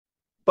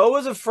Beau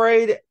Is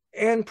Afraid,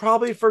 and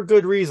probably for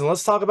good reason.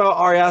 Let's talk about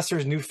Ari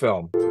Aster's new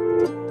film. Hey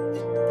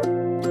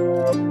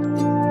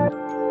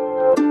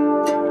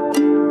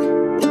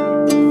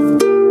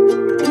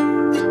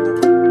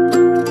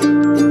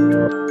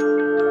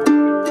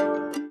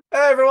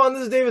everyone,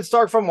 this is David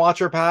Stark from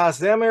Watcher Pass.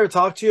 Today I'm here to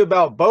talk to you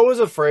about Beau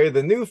Is Afraid,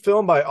 the new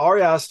film by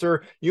Ari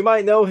Aster. You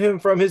might know him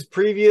from his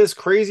previous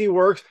crazy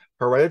works,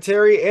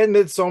 Hereditary and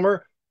Midsommar.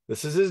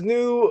 This is his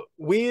new,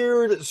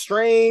 weird,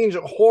 strange,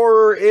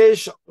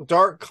 horror-ish,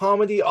 dark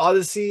comedy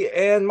odyssey,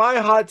 and my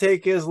hot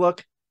take is,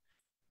 look,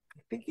 I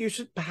think you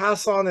should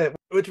pass on it,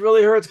 which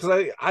really hurts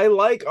because I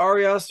like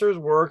Ari Aster's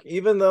work,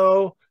 even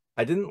though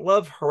I didn't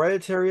love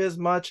Hereditary as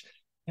much.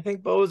 I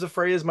think Beau Is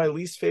Afraid is my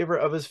least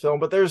favorite of his film,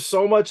 but there's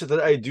so much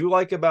that I do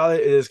like about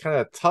it. It is kind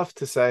of tough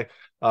to say.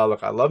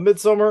 Look, I love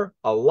Midsommar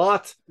a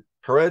lot.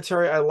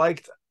 Hereditary I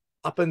liked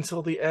up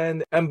until the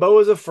end, and Beau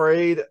Is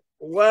Afraid,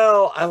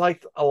 well, I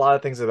liked a lot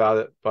of things about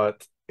it,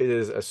 but it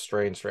is a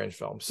strange, strange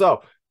film.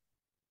 So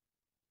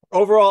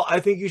overall, I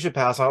think you should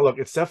pass on it. Look,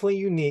 it's definitely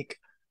unique,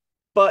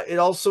 but it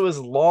also is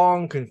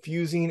long,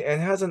 confusing,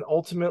 and has an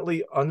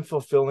ultimately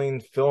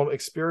unfulfilling film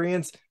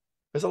experience.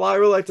 There's a lot I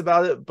really liked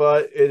about it,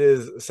 but it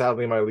is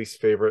sadly my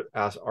least favorite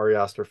Ari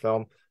Aster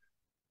film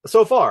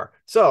so far.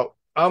 So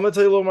I'm going to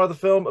tell you a little more about the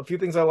film, a few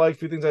things I liked, a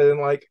few things I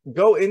didn't like,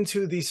 go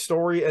into the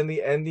story and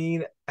the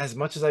ending as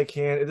much as I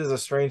can. It is a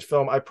strange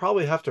film. I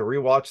probably have to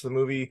rewatch the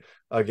movie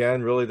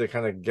again, really, to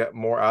kind of get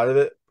more out of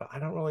it, but I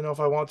don't really know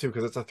if I want to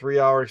because it's a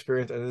 3-hour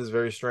experience and it is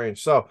very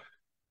strange. So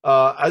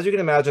as you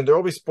can imagine, there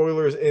will be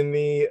spoilers in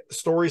the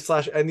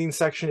story/ending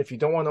section. If you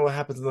don't want to know what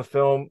happens in the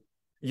film,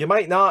 you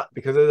might not,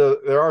 because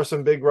there are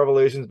some big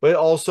revelations, but it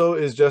also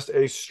is just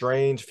a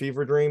strange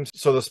fever dream.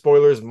 So the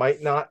spoilers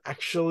might not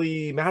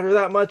actually matter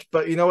that much.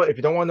 But you know what? If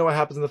you don't want to know what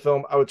happens in the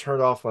film, I would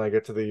turn it off when I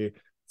get to the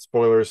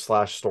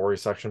spoilers/story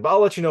section. But I'll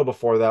let you know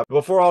before that.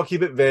 Before, I'll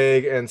keep it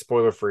vague and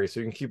spoiler free,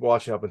 so you can keep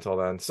watching up until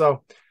then.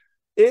 So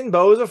in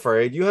Beau Is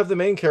Afraid, you have the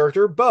main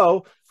character,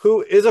 Beau,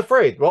 who is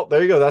afraid. Well,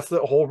 there you go. That's the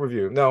whole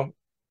review. No,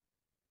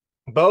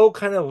 Beau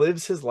kind of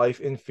lives his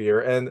life in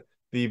fear, and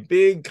the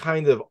big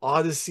kind of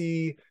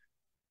odyssey,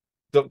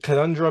 the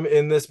conundrum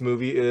in this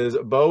movie is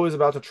Beau is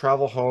about to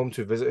travel home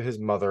to visit his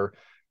mother,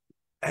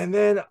 and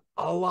then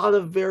a lot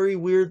of very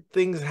weird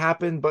things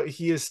happen, but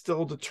he is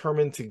still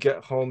determined to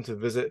get home to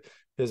visit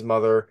his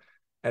mother,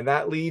 and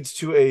that leads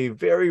to a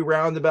very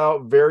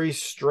roundabout, very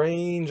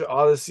strange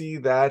odyssey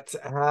that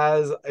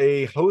has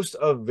a host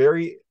of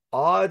very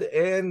odd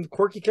and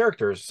quirky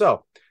characters.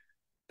 So,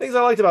 things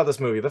I liked about this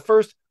movie. The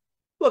first,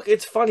 look,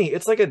 it's funny.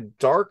 It's like a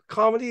dark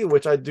comedy,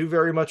 which I do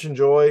very much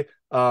enjoy.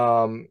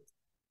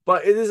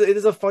 But it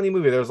is a funny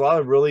movie. There's a lot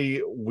of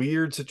really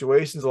weird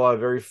situations, a lot of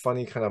very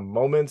funny kind of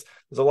moments.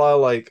 There's a lot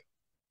of like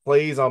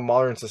plays on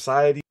modern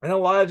society, and a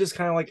lot of just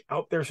kind of like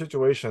out there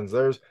situations.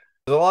 There's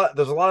a lot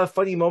of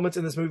funny moments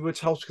in this movie,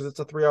 which helps because it's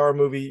a 3-hour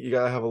movie. You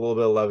gotta have a little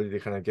bit of levity to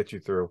kind of get you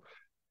through.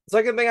 The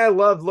second thing I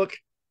loved, look,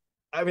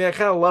 I mean, I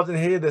kind of loved and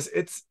hated this.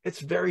 It's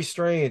very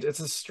strange. It's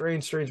a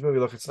strange, strange movie.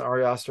 Look, it's an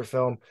Ari Aster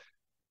film.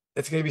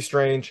 It's gonna be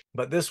strange,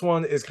 but this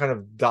one is kind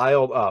of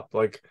dialed up.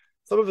 Like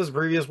some of his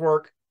previous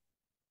work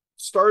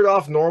started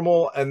off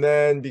normal and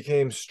then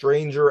became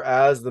stranger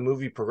as the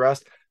movie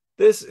progressed.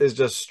 This is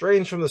just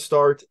strange from the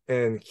start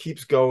and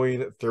keeps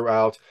going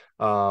throughout.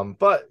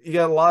 But you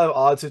get a lot of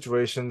odd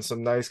situations,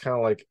 some nice kind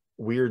of like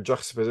weird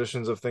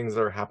juxtapositions of things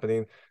that are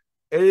happening.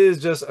 It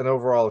is just an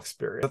overall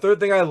experience. The third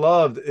thing I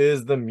loved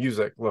is the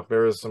music. Look,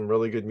 there is some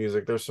really good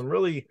music. There's some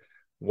really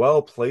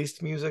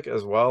well-placed music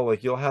as well.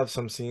 Like you'll have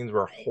some scenes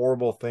where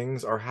horrible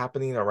things are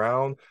happening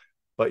around,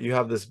 but you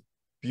have this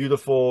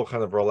beautiful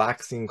kind of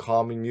relaxing,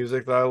 calming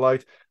music that I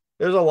liked.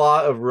 There's a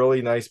lot of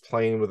really nice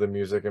playing with the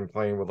music and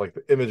playing with like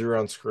the imagery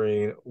on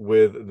screen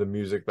with the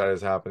music that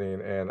is happening,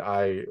 and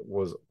I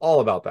was all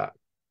about that.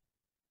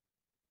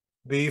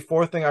 The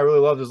fourth thing I really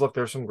loved is, look,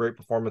 there's some great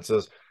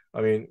performances.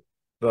 I mean,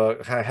 the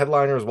kind of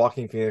headliner is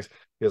Joaquin Phoenix.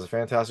 He has a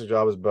fantastic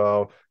job as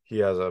Beau. He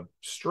has a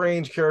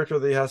strange character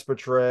that he has to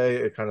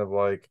portray, a kind of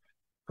like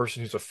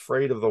person who's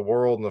afraid of the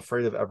world and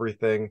afraid of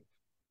everything.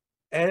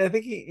 And I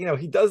think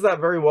he does that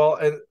very well.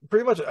 And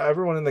pretty much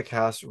everyone in the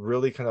cast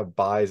really kind of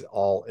buys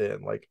all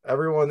in. Like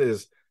everyone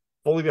is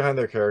fully behind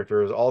their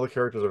characters. All the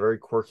characters are very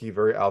quirky,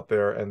 very out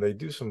there, and they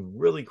do some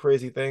really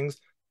crazy things.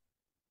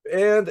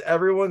 And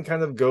everyone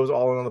kind of goes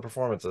all in on the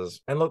performances.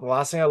 And look, the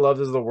last thing I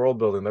loved is the world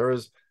building. There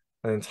is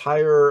an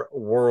entire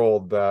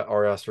world that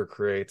Ari Aster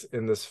creates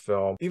in this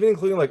film, even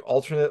including like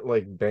alternate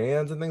like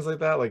bands and things like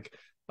that. Like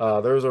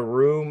there's a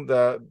room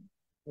that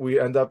we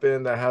end up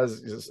in that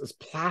is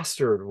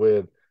plastered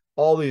with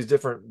all these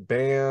different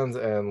bands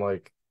and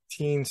like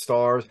teen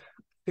stars. I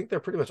think they're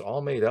pretty much all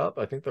made up.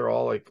 I think they're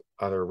all like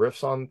either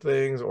riffs on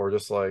things or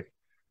just like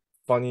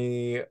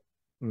funny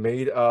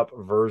made up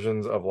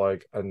versions of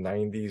like a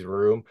 90s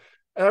room.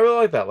 And I really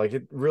like that. Like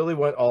it really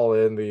went all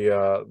in.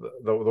 The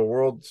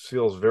world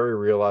feels very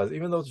realized,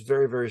 even though it's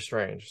very, very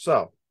strange.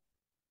 So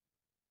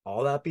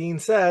all that being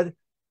said,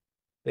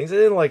 things I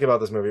didn't like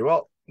about this movie.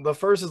 Well, the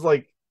first is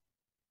like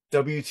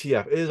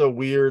WTF. It is a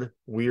weird,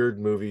 weird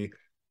movie.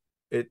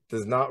 It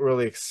does not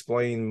really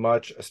explain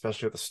much,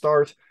 especially at the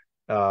start.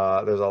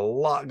 There's a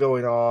lot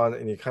going on,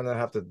 and you kind of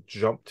have to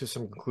jump to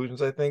some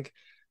conclusions, I think.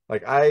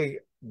 Like, I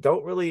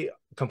don't really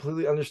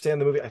completely understand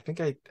the movie. I think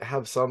I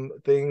have some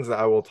things that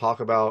I will talk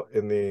about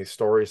in the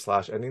story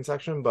slash ending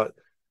section, but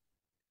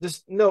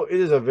just no, it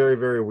is a very,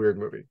 very weird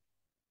movie.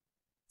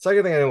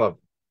 Second thing I didn't love,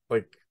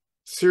 like,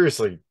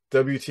 seriously,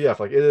 WTF,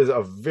 like, it is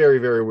a very,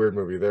 very weird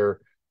movie. There's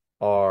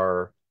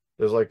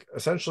like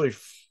essentially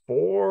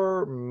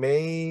four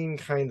main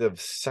kind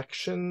of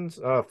sections,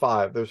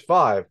 five. There's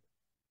five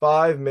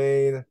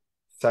main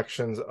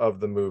sections of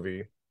the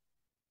movie,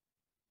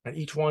 and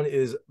each one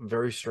is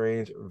very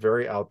strange,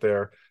 very out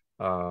there.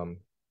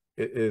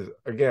 It is,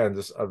 again,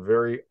 just a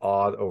very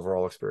odd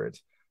overall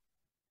experience.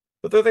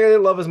 The third thing I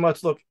didn't love as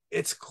much, look,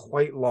 it's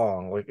quite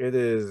long. Like, it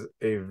is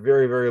a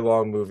very, very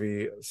long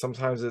movie.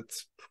 Sometimes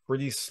it's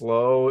pretty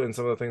slow in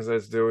some of the things that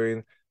it's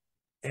doing,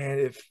 and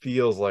it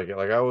feels like it.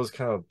 Like, I was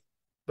kind of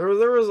there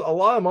was a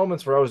lot of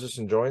moments where I was just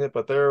enjoying it,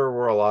 but there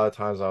were a lot of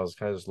times I was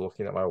kind of just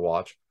looking at my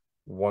watch,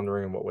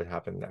 wondering what would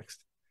happen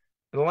next.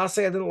 And the last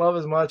thing I didn't love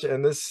as much,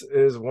 and this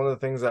is one of the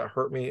things that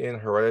hurt me in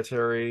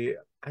Hereditary,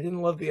 I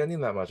didn't love the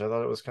ending that much. I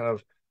thought it was kind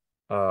of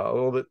a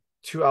little bit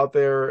too out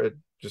there. It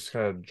just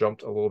kind of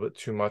jumped a little bit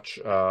too much.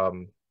 I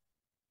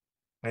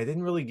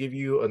didn't really give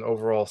you an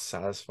overall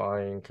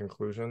satisfying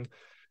conclusion.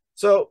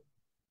 So,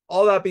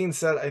 all that being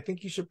said, I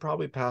think you should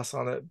probably pass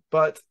on it.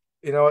 But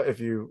you know, if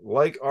you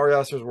like Ari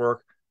Aster's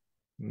work,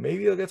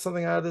 maybe you'll get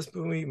something out of this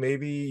movie.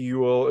 Maybe you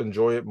will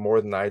enjoy it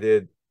more than I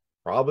did.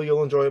 Probably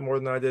you'll enjoy it more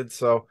than I did.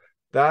 So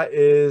that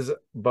is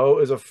Beau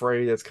Is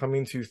Afraid. It's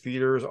coming to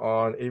theaters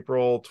on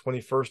April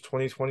 21st,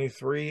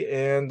 2023.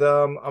 And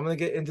I'm going to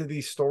get into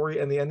the story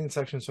and the ending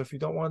section. So if you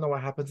don't want to know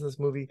what happens in this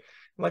movie,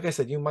 like I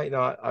said, you might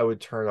not, I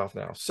would turn it off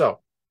now. So,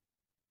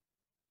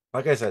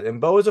 like I said, in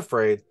Beau Is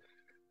Afraid,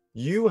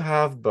 you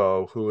have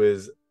Beau, who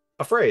is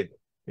afraid.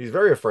 He's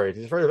very afraid.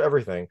 He's afraid of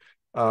everything.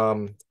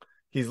 Um,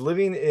 he's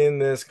living in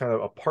this kind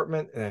of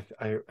apartment in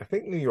I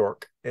think New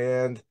York,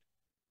 and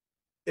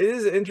it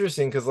is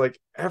interesting because like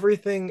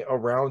everything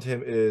around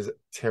him is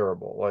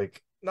terrible.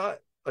 Like, not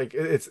like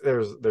it's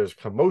there's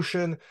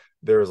commotion,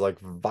 there's like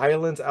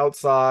violence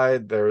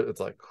outside. It's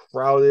like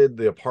crowded.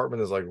 The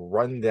apartment is like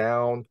run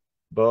down.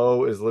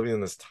 Beau is living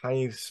in this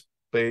tiny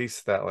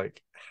space that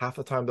like half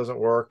the time doesn't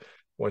work.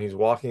 When he's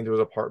walking into his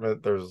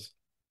apartment, there's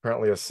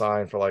apparently a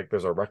sign for like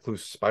there's a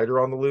recluse spider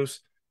on the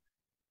loose.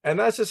 And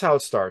that's just how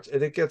it starts.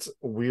 And it gets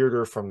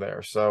weirder from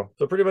there. So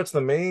pretty much the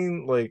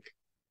main like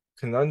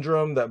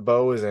conundrum that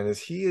Beau is in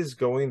is he is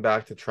going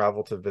back to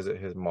travel to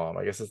visit his mom.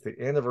 I guess it's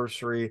the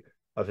anniversary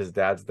of his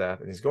dad's death,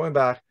 and he's going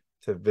back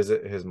to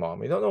visit his mom.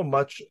 We don't know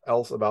much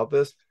else about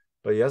this,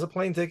 but he has a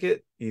plane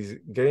ticket. He's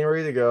getting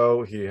ready to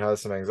go. He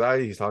has some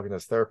anxiety. He's talking to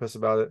his therapist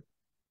about it.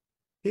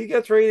 He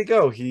gets ready to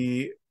go.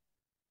 He,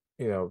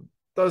 you know,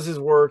 does his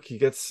work. He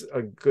gets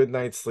a good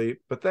night's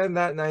sleep. But then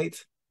that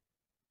night,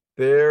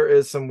 there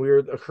is some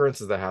weird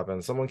occurrences that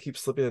happen. Someone keeps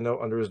slipping a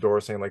note under his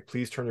door saying, like,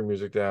 please turn your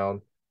music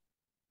down.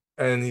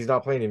 And he's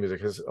not playing any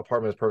music. His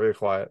apartment is perfectly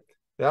quiet.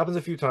 It happens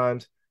a few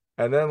times.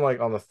 And then, like,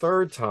 on the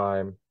third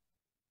time,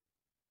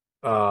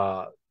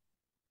 I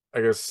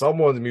guess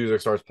someone's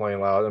music starts playing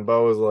loud, and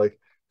Beau is like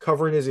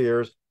covering his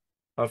ears.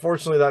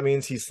 Unfortunately, that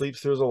means he sleeps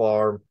through his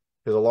alarm.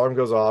 His alarm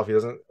goes off. He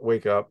doesn't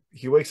wake up.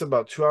 He wakes up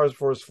about 2 hours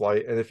before his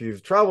flight. And if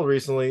you've traveled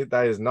recently,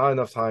 that is not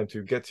enough time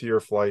to get to your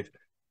flight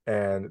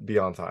and be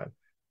on time.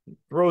 He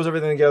throws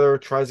everything together,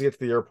 tries to get to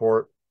the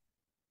airport.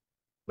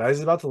 As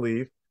he's about to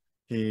leave,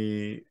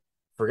 he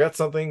forgets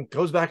something,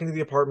 goes back into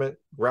the apartment,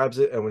 grabs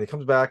it, and when he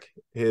comes back,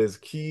 his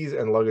keys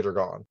and luggage are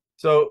gone.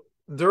 So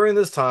during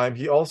this time,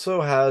 he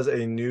also has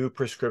a new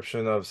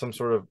prescription of some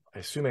sort of, I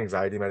assume,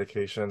 anxiety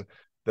medication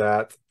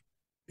that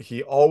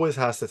he always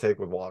has to take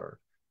with water.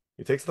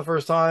 He takes it the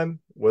first time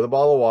with a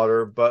bottle of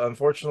water, but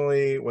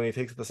unfortunately, when he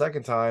takes it the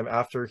second time,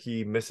 after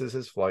he misses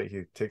his flight,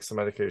 he takes some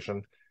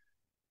medication.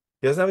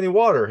 He doesn't have any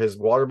water. His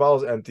water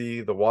bottle is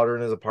empty. The water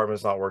in his apartment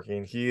is not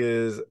working. He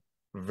is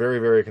very,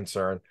 very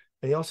concerned.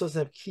 And he also doesn't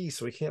have keys,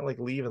 so he can't like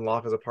leave and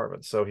lock his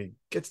apartment. So he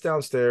gets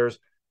downstairs.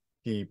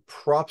 He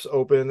props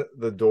open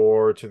the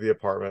door to the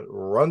apartment,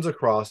 runs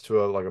across to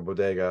a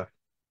bodega,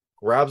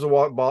 grabs a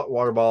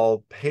water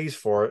bottle, pays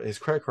for it. His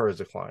credit card is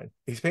declined.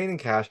 He's paying in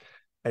cash,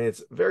 and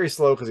it's very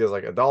slow because he has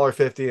like $1.50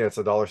 and it's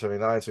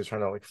 $1.79. So he's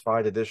trying to like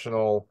find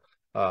additional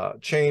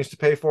change to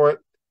pay for it.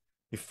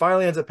 He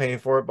finally ends up paying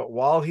for it, but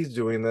while he's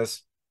doing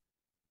this,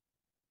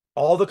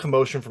 all the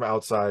commotion from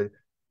outside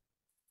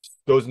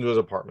goes into his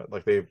apartment.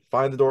 Like, they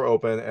find the door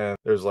open and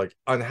there's like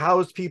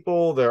unhoused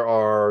people. There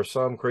are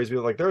some crazy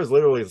people. Like, there is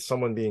literally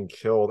someone being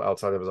killed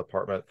outside of his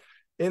apartment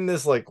in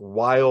this like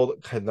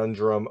wild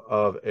conundrum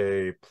of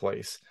a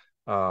place.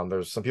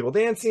 There's some people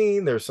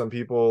dancing. There's some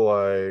people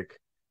like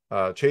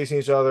chasing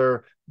each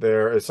other.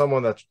 There is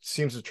someone that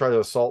seems to try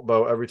to assault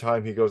Beau every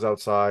time he goes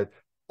outside.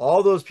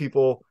 All those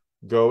people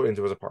go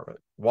into his apartment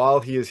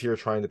while he is here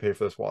trying to pay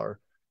for this water.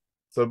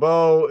 So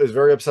Beau is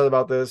very upset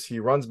about this. He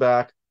runs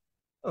back.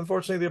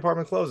 Unfortunately, the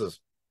apartment closes.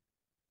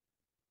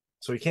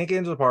 So he can't get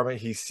into the apartment.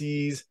 He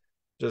sees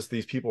just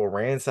these people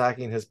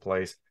ransacking his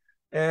place.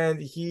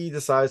 And he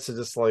decides to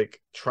just like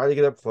try to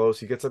get up close.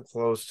 He gets up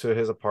close to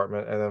his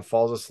apartment and then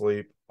falls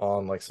asleep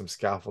on like some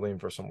scaffolding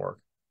for some work.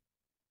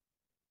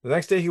 The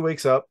next day he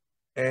wakes up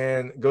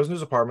and goes into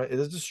his apartment. It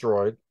is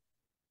destroyed,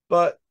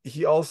 but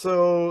he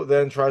also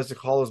then tries to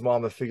call his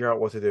mom to figure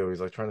out what to do.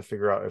 He's like trying to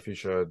figure out if he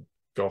should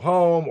go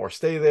home or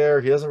stay there.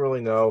 He doesn't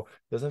really know.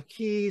 He doesn't have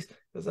keys,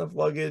 doesn't have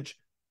luggage.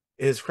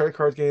 His credit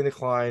card's getting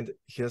declined.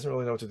 He doesn't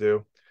really know what to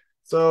do.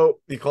 So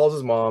he calls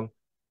his mom.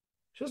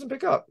 She doesn't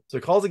pick up. So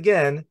he calls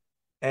again,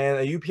 and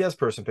a UPS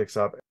person picks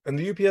up. And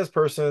the UPS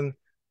person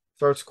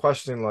starts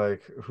questioning,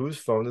 like, whose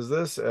phone is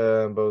this?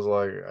 And Beau's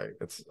like,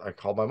 I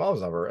called my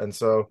mom's number. And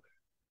so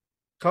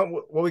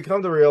what we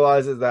come to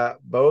realize is that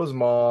Beau's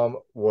mom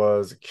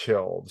was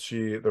killed.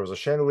 There was a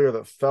chandelier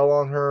that fell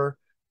on her.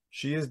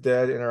 She is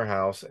dead in her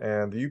house,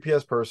 and the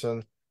UPS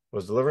person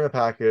was delivering a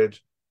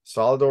package,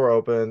 saw the door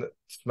open,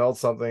 smelled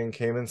something,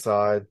 came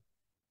inside,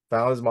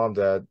 found his mom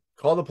dead,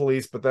 called the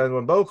police, but then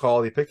when Beau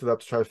called, he picked it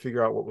up to try to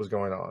figure out what was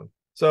going on.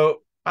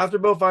 So after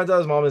Beau finds out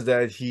his mom is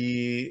dead,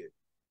 he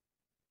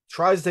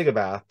tries to take a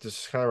bath,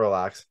 just kind of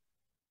relax.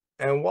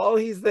 And while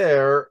he's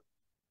there,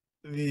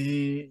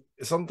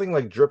 something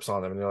like drips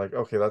on him, and you're like,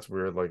 okay, that's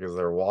weird. Like, is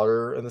there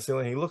water in the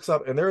ceiling? He looks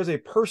up, and there is a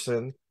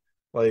person,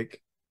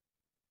 like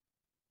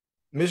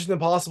Mission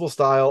Impossible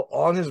style,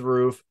 on his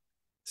roof,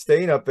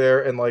 staying up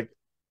there and like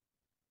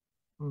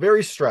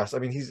very stressed. I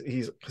mean,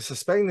 he's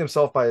suspending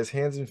himself by his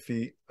hands and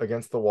feet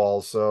against the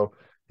walls, so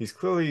he's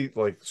clearly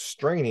like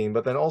straining,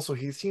 but then also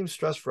he seems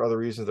stressed for other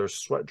reasons. There's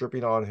sweat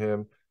dripping on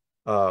him,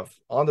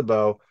 on the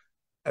Beau.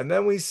 And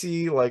then we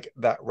see like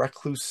that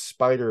recluse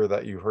spider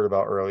that you heard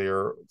about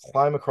earlier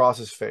climb across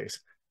his face.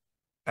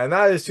 And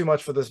that is too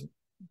much for this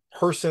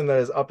person that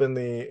is up in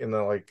the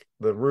like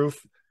the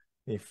roof.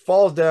 He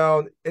falls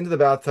down into the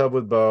bathtub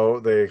with Beau.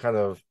 They kind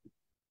of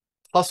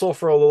hustle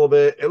for a little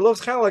bit. It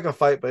looks kind of like a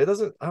fight, but I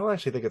don't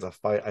actually think it's a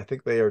fight. I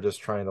think they are just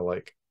trying to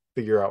like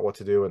figure out what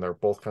to do, and they're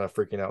both kind of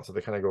freaking out. So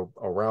they kind of go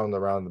around and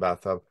around the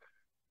bathtub.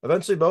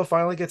 Eventually, Beau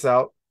finally gets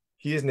out.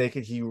 He is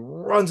naked. He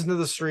runs into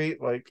the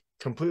street, like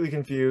completely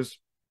confused.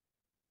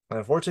 And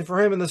unfortunately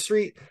for him, in the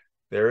street,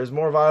 there is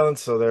more violence.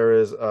 So there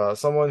is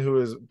someone who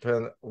has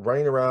been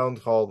running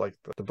around called like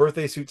the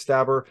birthday suit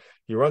stabber.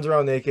 He runs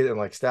around naked and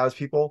like stabs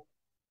people.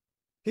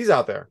 He's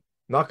out there.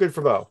 Not good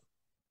for Beau.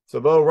 So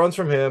Beau runs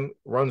from him,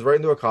 runs right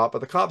into a cop, but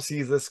the cop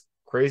sees this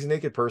crazy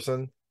naked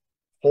person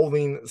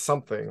holding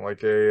something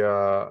like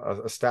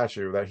a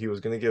statue that he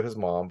was going to give his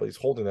mom, but he's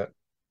holding it.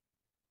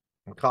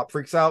 The cop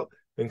freaks out,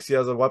 thinks he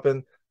has a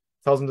weapon,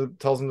 tells him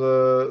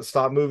to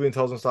stop moving,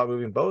 tells him to stop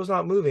moving. Beau's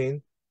not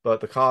moving, but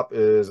the cop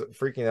is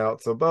freaking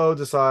out. So Beau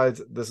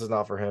decides this is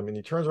not for him, and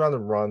he turns around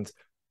and runs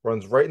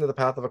right into the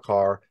path of a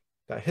car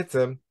that hits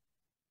him.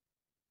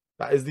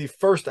 That is the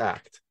first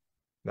act.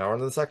 Now we're on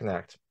to the second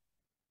act.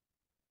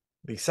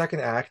 The second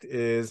act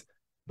is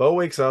Beau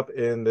wakes up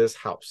in this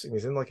house, and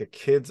he's in like a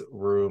kid's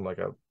room, like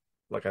a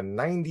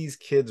 90s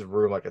kid's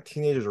room, like a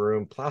teenager's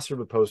room, plastered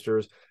with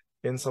posters,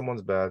 in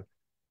someone's bed.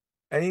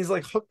 And he's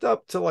like hooked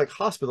up to like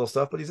hospital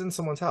stuff, but he's in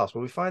someone's house.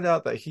 But we find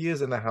out that he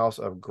is in the house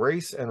of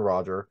Grace and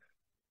Roger.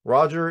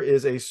 Roger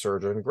is a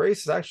surgeon.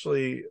 Grace is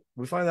actually,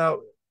 we find out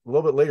a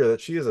little bit later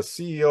that she is a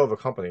CEO of a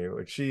company.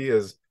 Like, she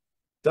is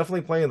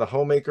definitely playing the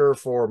homemaker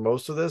for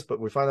most of this, but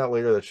we find out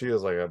later that she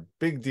is like a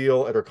big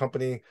deal at her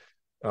company.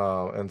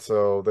 And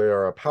so they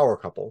are a power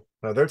couple.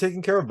 Now they're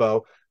taking care of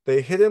Beau.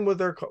 They hit him with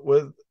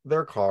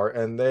their car,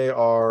 and they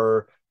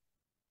are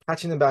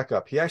patching him back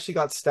up. He actually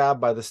got stabbed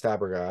by the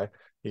stabber guy.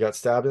 He got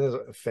stabbed in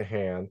his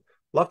hand.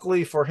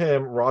 Luckily for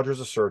him, Roger's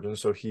a surgeon,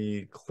 so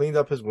he cleaned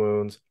up his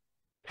wounds,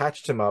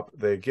 patched him up.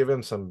 They give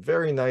him some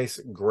very nice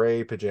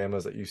gray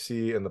pajamas that you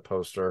see in the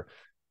poster,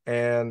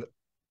 and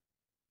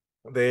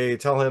they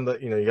tell him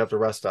that, you have to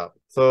rest up.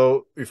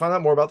 So we find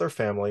out more about their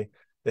family.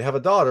 They have a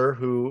daughter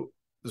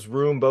whose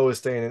room Beau is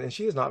staying in, and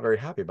she is not very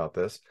happy about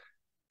this.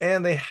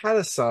 And they had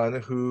a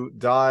son who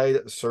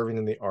died serving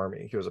in the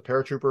army. He was a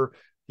paratrooper.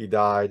 He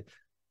died.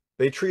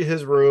 They treat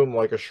his room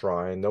like a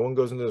shrine. No one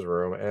goes into his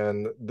room.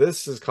 And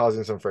this is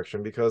causing some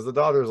friction because the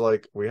daughter's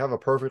like, we have a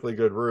perfectly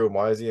good room.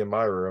 Why is he in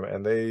my room?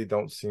 And they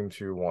don't seem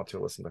to want to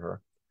listen to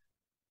her.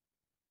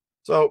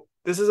 So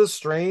this is a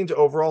strange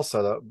overall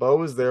setup.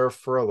 Beau is there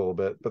for a little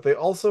bit, but they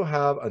also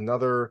have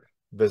another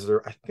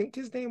visitor. I think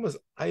his name was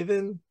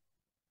Ivan.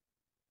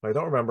 I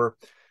don't remember.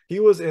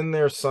 He was in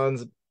their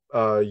son's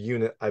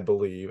unit, I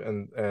believe.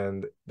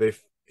 And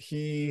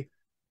he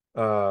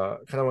kind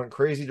of went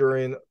crazy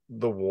during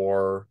the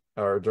war,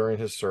 or during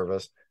his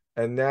service,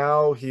 and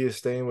now he is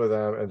staying with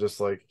them, and just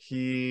like,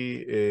 he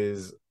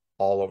is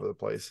all over the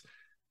place.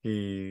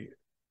 He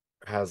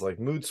has like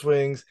mood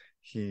swings.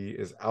 He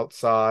is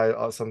outside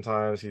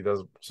sometimes. He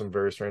does some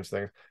very strange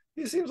things.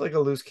 He seems like a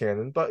loose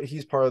cannon, but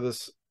he's part of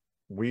this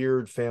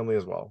weird family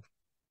as well.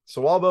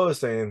 So while Beau is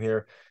staying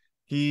here,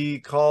 he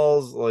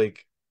calls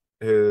like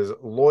his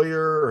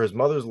lawyer, or his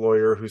mother's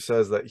lawyer, who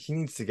says that he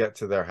needs to get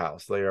to their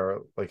house. They are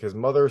like, his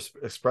mother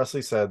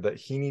expressly said that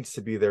he needs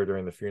to be there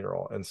during the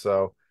funeral. And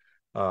so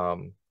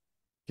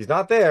he's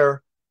not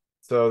there,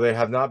 So they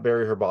have not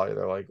buried her body.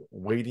 They're like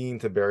waiting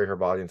to bury her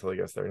body until he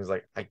gets there. And he's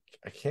like, I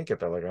can't get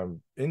there. Like,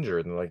 I'm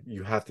injured. And like,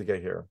 you have to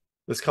get here.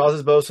 This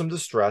causes Beau some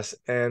distress.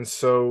 And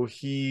so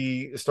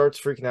he starts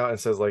freaking out and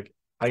says, like,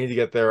 I need to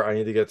get there. I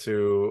need to get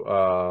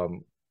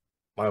to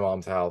my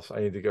mom's house. I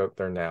need to go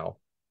there now.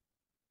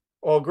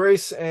 Well,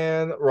 Grace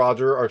and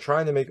Roger are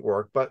trying to make it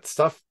work, but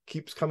stuff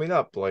keeps coming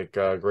up. Like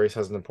Grace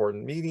has an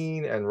important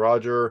meeting, and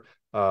Roger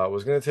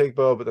was going to take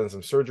Beau, but then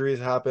some surgeries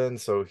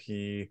happened, so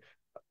he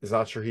is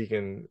not sure he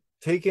can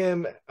take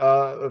him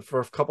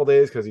for a couple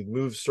days because he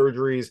moved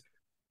surgeries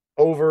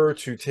over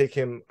to take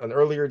him an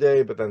earlier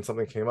day, but then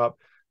something came up.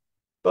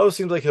 Beau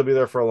seems like he'll be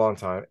there for a long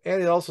time,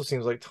 and it also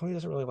seems like Tony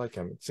doesn't really like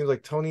him. It seems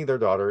like Tony, their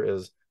daughter,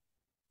 is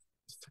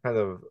kind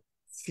of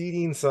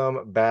seeding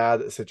some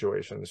bad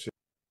situations.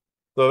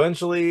 So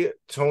eventually,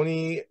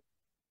 Tony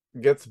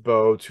gets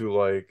Beau to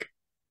like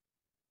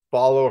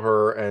follow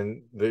her,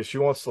 and she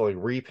wants to like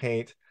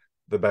repaint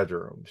the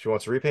bedroom. She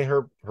wants to repaint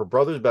her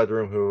brother's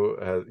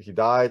bedroom, he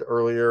died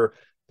earlier.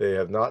 They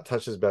have not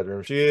touched his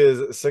bedroom. She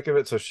is sick of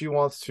it, so she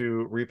wants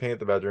to repaint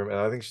the bedroom. And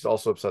I think she's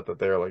also upset that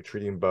they're like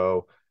treating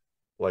Beau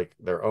like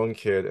their own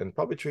kid and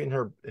probably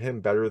treating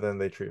him better than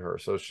they treat her.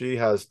 So she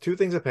has two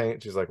things to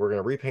paint. She's like, we're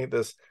gonna repaint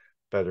this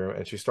bedroom,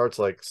 and she starts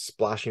like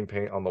splashing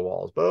paint on the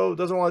walls. Beau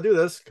doesn't want to do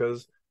this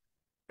because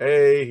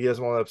he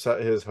doesn't want to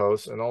upset his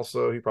host, and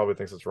also he probably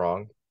thinks it's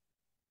wrong.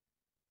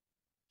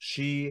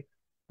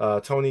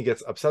 Tony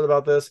gets upset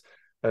about this,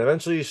 and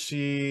eventually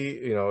she,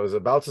 is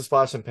about to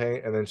splash some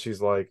paint, and then she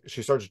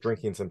starts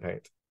drinking some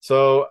paint.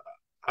 So,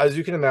 as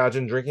you can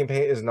imagine, drinking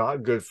paint is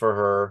not good for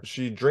her.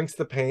 She drinks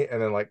the paint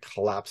and then like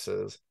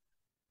collapses.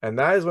 And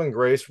that is when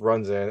Grace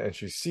runs in and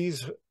she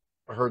sees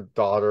her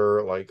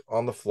daughter like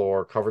on the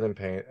floor covered in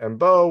paint, and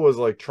Beau was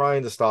like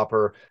trying to stop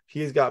her.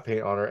 He's got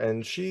paint on her,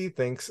 and she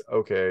thinks,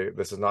 okay,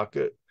 this is not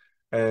good.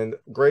 And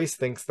Grace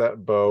thinks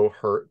that Beau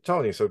hurt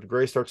Tony, so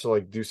Grace starts to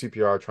like do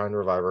CPR trying to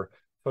revive her.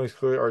 Tony's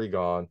clearly already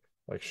gone.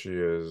 Like, she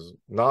is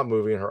not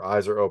moving, her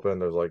eyes are open,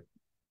 there's like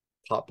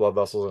pop blood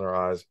vessels in her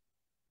eyes.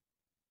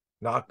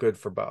 Not good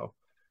for Beau.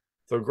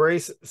 So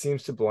Grace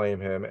seems to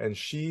blame him, and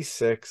she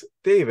sicks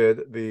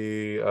David,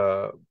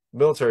 the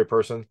military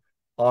person,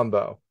 on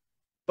Beau.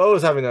 Beau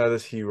is having none of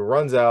this. He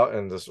runs out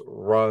and just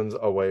runs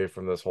away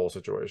from this whole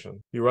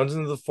situation. He runs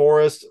into the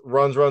forest,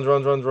 runs,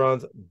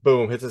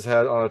 boom, hits his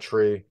head on a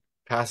tree,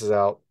 passes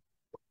out.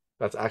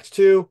 That's Act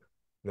 2.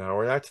 Now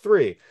we're in Act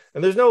 3.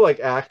 And there's no like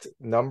act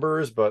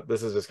numbers, but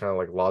this is just kind of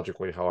like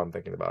logically how I'm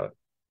thinking about it.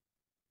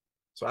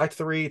 So Act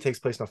 3 takes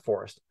place in a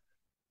forest.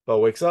 Beau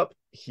wakes up.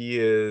 He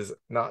is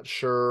not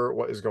sure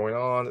what is going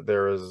on.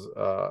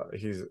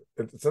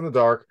 It's in the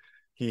dark.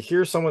 He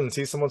hears someone and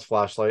sees someone's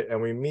flashlight, and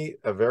we meet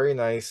a very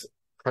nice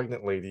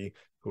pregnant lady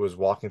who is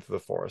walking through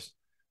the forest.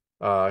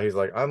 He's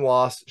like, I'm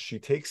lost. She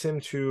takes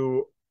him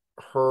to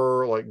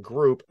her like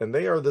group, and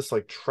they are this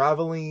like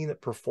traveling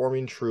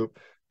performing troupe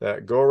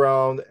that go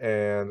around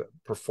and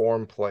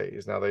perform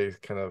plays. Now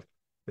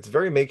it's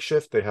very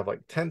makeshift. They have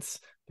like tents.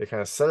 They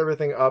kind of set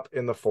everything up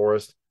in the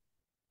forest,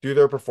 do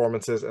their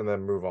performances, and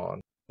then move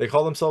on. They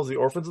call themselves the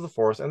Orphans of the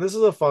Forest, and this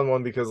is a fun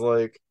one because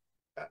like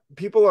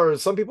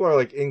some people are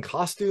like in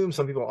costume,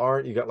 some people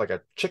aren't. You got like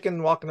a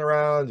chicken walking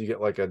around, you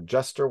get like a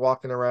jester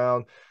walking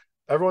around.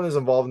 Everyone is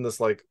involved in this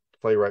like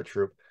playwright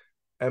troupe,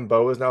 and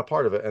Beau is now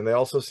part of it. And they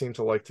also seem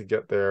to like to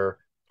get their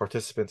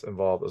participants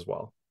involved as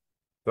well.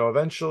 So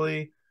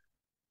eventually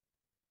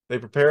they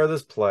prepare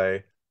this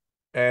play,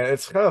 and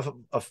it's kind of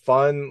a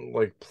fun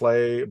like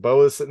play.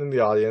 Beau is sitting in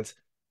the audience.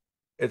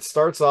 It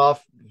starts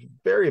off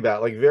very bad,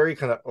 like very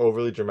kind of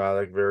overly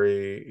dramatic,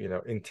 very,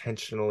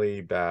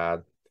 intentionally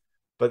bad.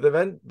 But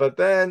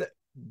then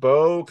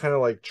Beau kind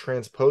of like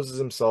transposes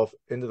himself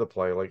into the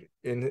play.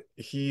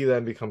 He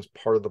then becomes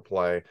part of the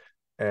play.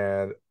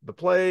 And the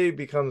play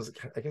becomes,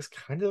 I guess,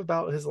 kind of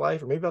about his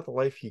life, or maybe about the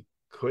life he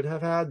could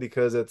have had,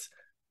 because it's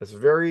this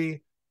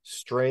very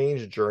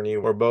strange journey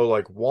where Beau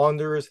like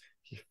wanders.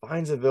 He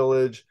finds a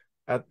village.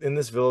 In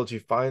this village, he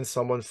finds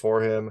someone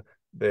for him.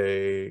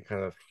 They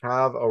kind of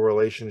have a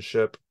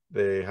relationship.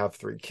 They have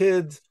 3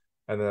 kids.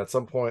 And then at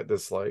some point,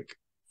 this like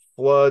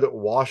flood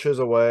washes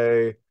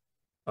away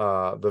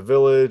the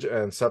village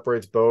and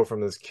separates Beau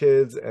from his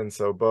kids. And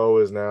so Beau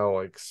is now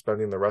like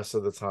spending the rest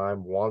of the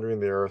time wandering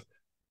the earth,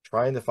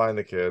 trying to find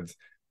the kids.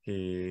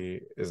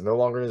 He is no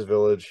longer in his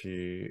village.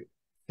 He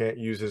can't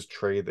use his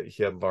trade that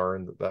he had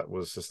learned that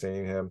was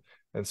sustaining him.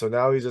 And so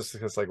now he's just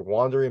this like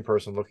wandering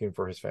person looking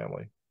for his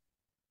family.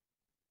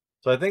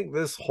 So I think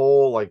this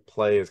whole like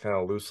play is kind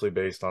of loosely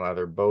based on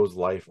either Beau's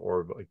life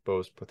or like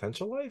Beau's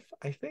potential life,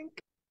 I think.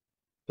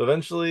 So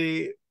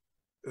eventually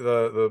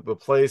the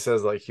play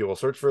says like he will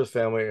search for his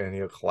family and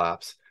he'll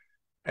collapse.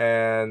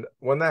 And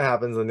when that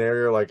happens, the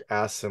narrator like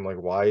asks him like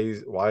why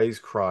he's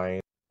crying.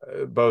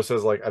 Beau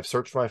says like, I've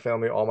searched for my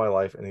family all my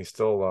life and he's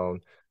still alone.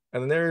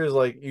 And the narrator is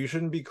like, you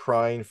shouldn't be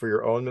crying for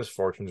your own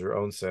misfortunes, your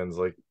own sins.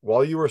 Like,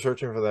 while you were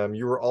searching for them,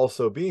 you were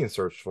also being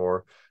searched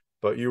for,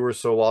 but you were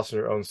so lost in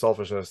your own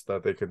selfishness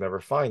that they could never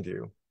find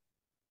you.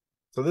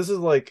 So this is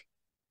like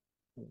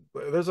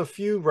there's a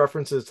few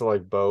references to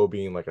like Beau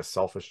being like a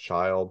selfish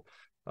child,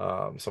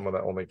 someone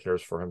that only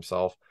cares for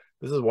himself.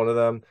 This is one of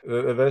them.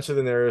 Eventually,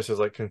 the narrator says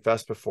like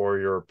confess before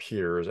your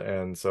peers,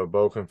 and so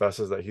Beau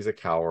confesses that he's a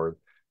coward.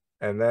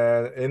 And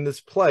then in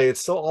this play,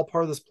 it's still all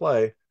part of this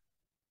play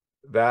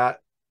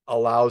that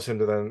allows him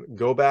to then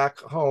go back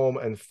home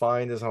and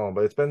find his home.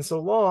 But it's been so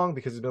long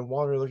because he's been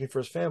wandering looking for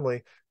his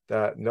family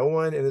that no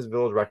one in his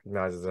village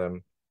recognizes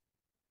him.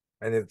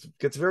 And it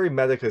gets very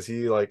meta because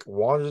he like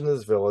wanders in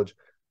his village.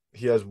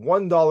 He has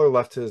 $1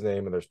 left to his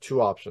name, and there's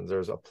two options.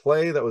 There's a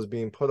play that was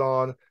being put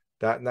on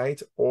that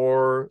night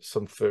or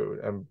some food.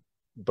 And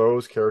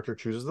Beau's character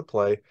chooses the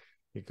play.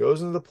 He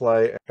goes into the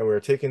play, and we're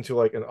taken to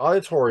like an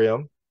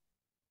auditorium,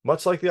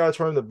 much like the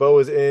auditorium that Beau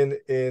is in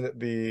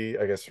the,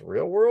 I guess,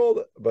 real world,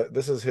 but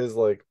this is his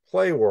like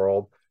play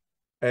world.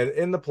 And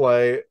in the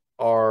play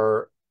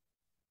are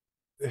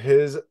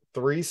his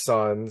three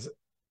sons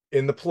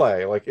in the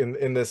play, like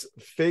in this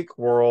fake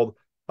world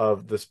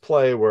of this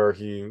play where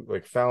he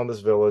like found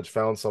this village,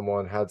 found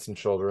someone, had some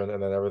children,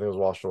 and then everything was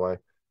washed away.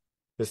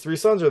 His three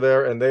sons are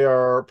there, and they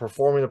are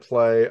performing a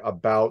play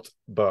about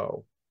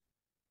Beau.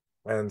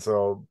 And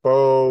so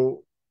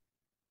Beau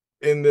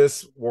in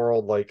this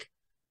world like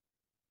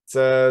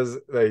says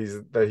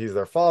that he's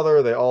their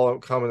father. They all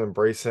come and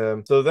embrace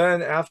him. So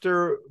then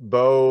after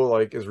Beau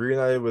like is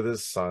reunited with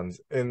his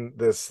sons in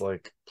this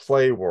like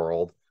play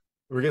world,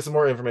 we get some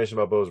more information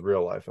about Beau's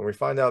real life, and we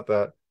find out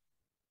that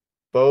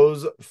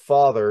Beau's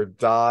father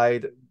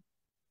died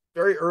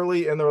very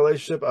early in the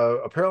relationship,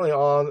 apparently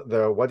on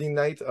the wedding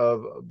night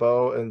of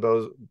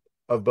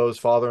Beau's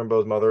father and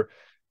Beau's mother.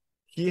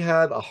 He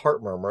had a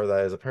heart murmur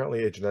that is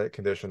apparently a genetic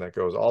condition that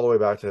goes all the way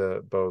back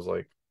to Beau's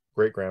like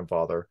great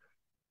grandfather.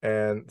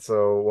 And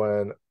so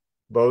when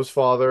Beau's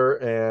father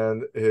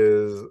and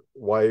his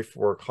wife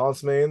were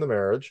consummating the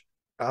marriage,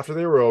 after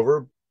they were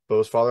over,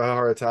 Beau's father had a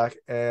heart attack,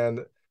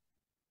 and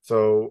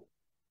so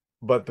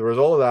but the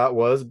result of that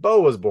was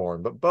Beau was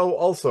born. But Beau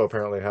also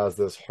apparently has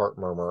this heart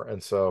murmur,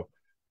 and so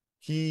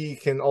he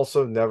can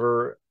also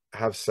never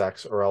have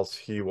sex, or else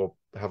he will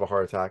have a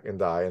heart attack and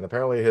die. And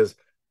apparently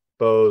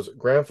Beau's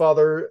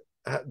grandfather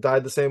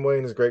died the same way,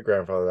 and his great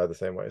grandfather died the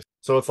same way.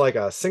 So it's like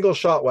a single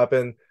shot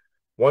weapon,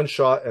 one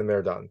shot, and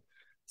they're done.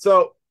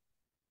 So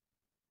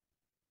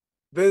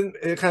then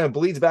it kind of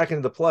bleeds back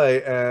into the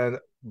play, and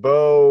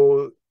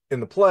Beau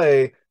in the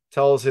play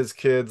tells his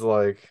kids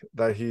like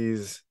that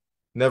he's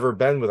never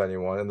been with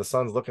anyone, and the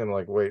son's looking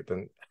like, wait,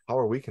 then how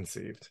are we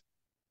conceived?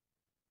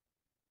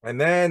 And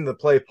then the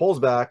play pulls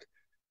back,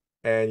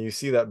 and you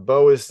see that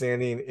Beau is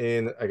standing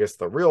in, I guess,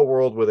 the real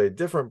world with a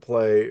different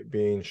play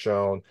being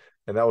shown,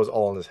 and that was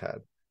all in his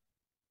head.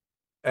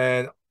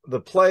 And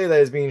the play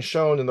that is being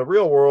shown in the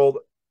real world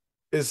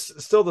is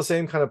still the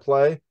same kind of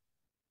play,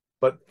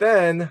 but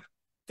then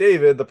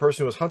David, the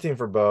person who was hunting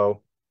for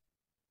Beau,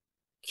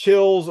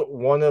 kills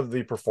one of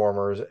the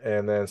performers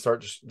and then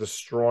starts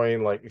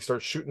destroying, like he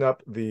starts shooting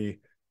up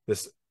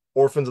this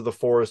Orphans of the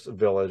Forest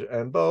village,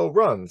 and Beau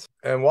runs.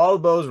 And while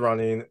Beau's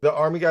running, the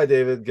army guy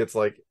David gets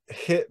like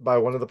hit by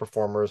one of the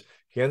performers.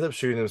 He ends up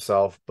shooting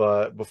himself,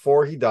 but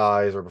before he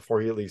dies, or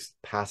before he at least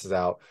passes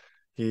out,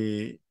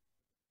 he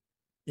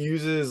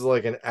uses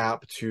like an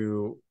app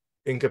to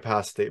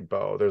incapacitate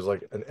Beau. There's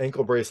like an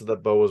ankle bracelet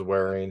that Beau was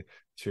wearing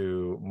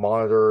to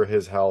monitor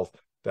his health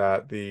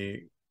that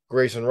the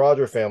Grace and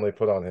Roger family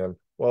put on him.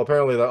 Well,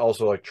 apparently that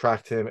also like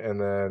tracked him and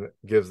then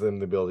gives them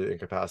the ability to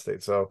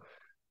incapacitate. So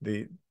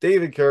the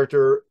David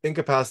character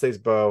incapacitates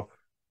Beau.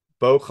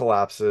 Beau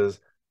collapses,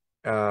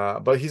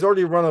 but he's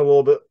already run a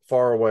little bit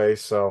far away.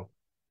 So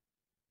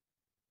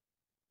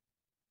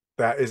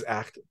that is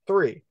Act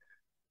 3.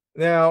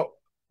 Now,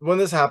 when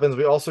this happens,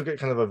 we also get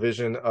kind of a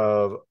vision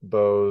of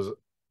Beau's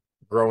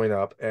growing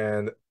up,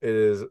 and it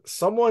is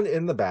someone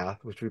in the bath,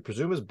 which we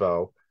presume is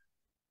Beau,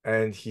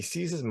 and he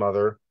sees his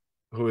mother,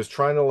 who is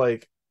trying to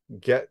like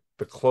get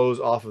the clothes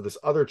off of this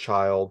other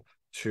child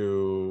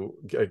to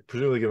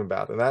presumably give him a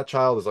bath. And that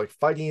child is like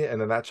fighting, and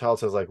then that child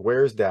says like,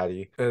 "Where's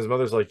daddy?" And his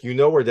mother's like, "You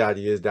know where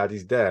daddy is,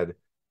 daddy's dead."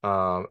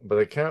 But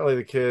apparently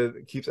the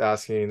kid keeps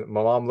asking.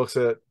 My mom looks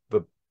at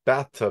the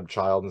bathtub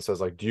child and says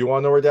like, "Do you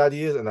want to know where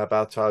daddy is?" And that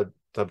bathtub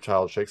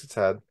child shakes its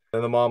head.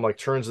 And the mom like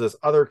turns to this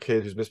other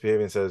kid who's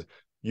misbehaving and says,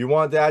 "You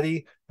want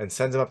daddy?" and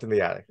sends him up in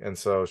the attic. And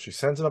so she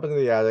sends him up into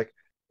the attic,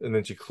 and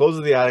then she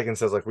closes the attic and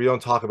says like, "We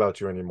don't talk about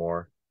you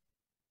anymore."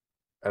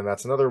 And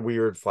that's another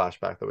weird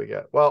flashback that we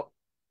get. Well,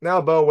 now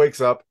Beau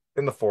wakes up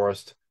in the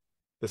forest.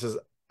 This is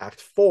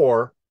Act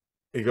 4.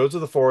 He goes to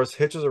the forest,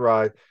 hitches a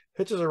ride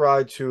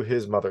to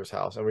his mother's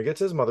house. And we get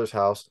to his mother's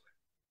house,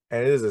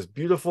 and it is this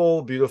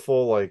beautiful,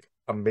 beautiful, like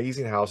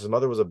amazing house. His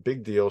mother was a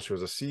big deal. She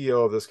was a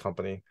CEO of this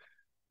company.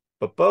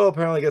 But Beau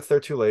apparently gets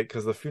there too late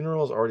because the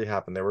funeral's already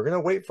happened. They were going to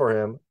wait for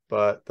him,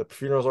 but the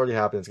funeral's already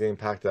happened. It's getting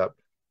packed up.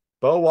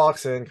 Beau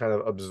walks in, kind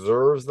of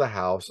observes the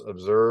house,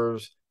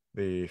 observes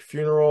the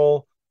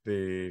funeral,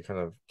 the kind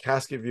of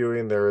casket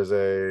viewing. There is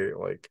a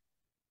like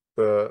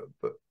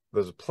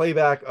there's a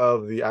playback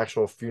of the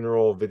actual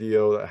funeral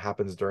video that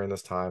happens during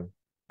this time.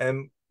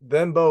 And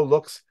then Beau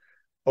looks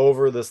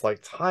over this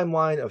like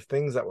timeline of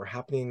things that were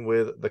happening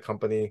with the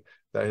company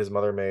that his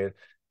mother made.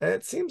 And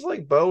it seems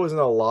like Beau is in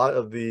a lot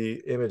of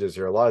the images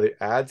here, a lot of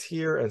the ads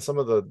here, and some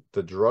of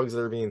the drugs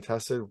that are being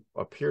tested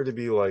appear to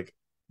be like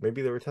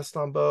maybe they were tested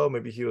on Beau,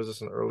 maybe he was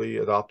just an early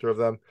adopter of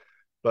them,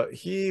 but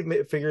he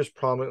figures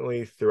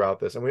prominently throughout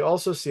this. And we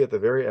also see at the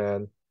very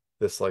end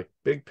this like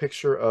big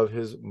picture of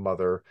his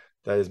mother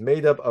that is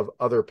made up of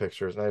other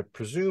pictures, and I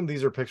presume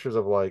these are pictures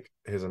of like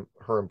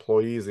her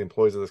employees, the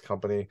employees of this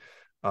company.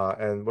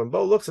 And when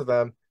Beau looks at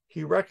them,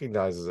 he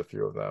recognizes a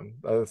few of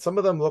them. Some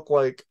of them look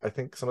like, I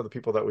think, some of the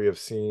people that we have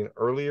seen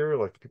earlier,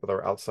 like the people that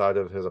were outside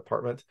of his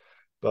apartment.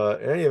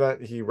 But in any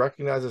event, he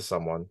recognizes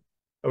someone.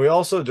 And we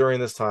also, during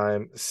this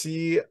time,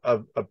 see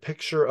a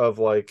picture of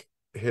like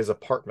his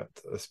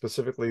apartment,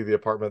 specifically the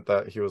apartment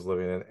that he was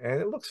living in.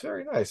 And it looks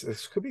very nice.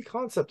 This could be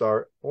concept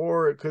art,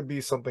 or it could be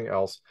something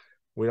else.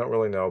 We don't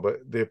really know,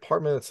 but the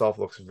apartment itself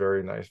looks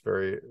very nice,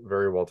 very,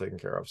 very well taken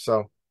care of.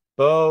 So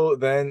Beau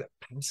then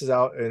passes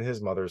out in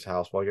his mother's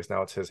house. Well, I guess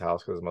now it's his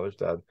house because his mother's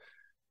dead.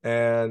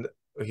 And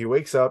he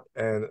wakes up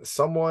and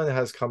someone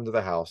has come to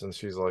the house, and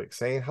she's like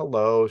saying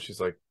hello. She's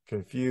like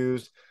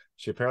confused.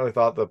 She apparently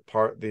thought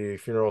the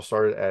funeral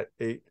started at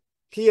 8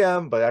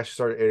 p.m., but actually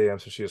started at 8 a.m.,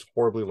 so she is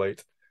horribly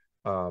late.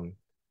 Beau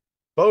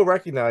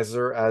recognizes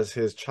her as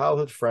his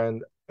childhood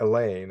friend,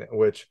 Elaine,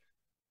 which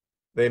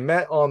they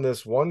met on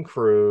this one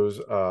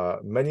cruise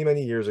many,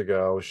 many years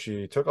ago.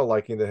 She took a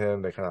liking to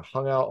him. They kind of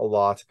hung out a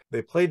lot.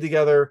 They played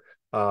together.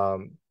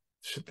 I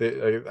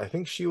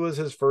think she was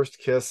his first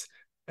kiss.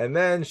 And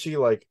then she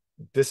like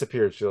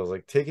disappeared. She was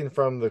like taken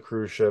from the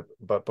cruise ship.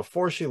 But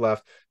before she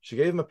left, she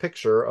gave him a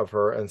picture of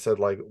her and said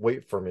like,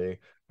 wait for me,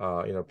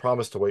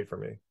 promise to wait for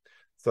me.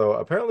 So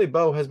apparently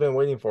Beau has been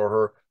waiting for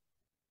her.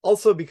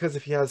 Also because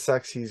if he has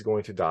sex, he's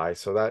going to die.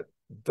 So that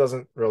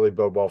doesn't really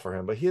bode well for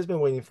him, but he has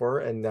been waiting for her,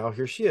 and now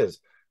here she is.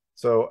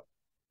 So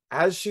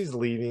as she's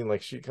leaving,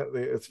 like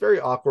it's very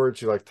awkward.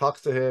 She like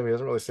talks to him. He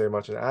doesn't really say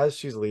much. And as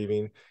she's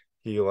leaving,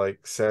 he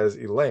like says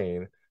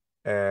Elaine,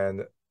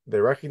 and they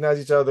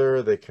recognize each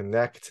other. They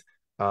connect.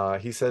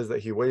 He says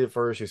that he waited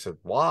for her. She said,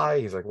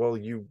 why? He's like, well,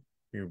 you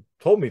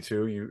told me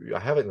to. I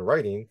have it in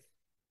writing.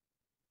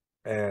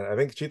 And I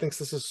think she thinks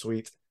this is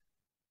sweet.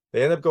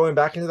 They end up going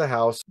back into the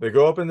house. They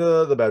go up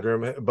into the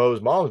bedroom,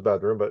 Beau's mom's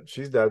bedroom, but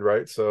she's dead,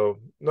 right? So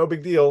no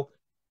big deal.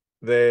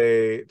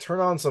 They turn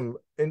on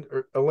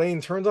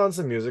Elaine turns on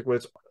some music,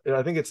 which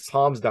I think it's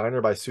Tom's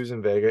Diner by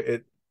Susan Vega.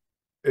 It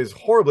is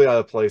horribly out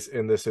of place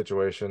in this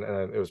situation,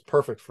 and it was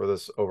perfect for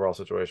this overall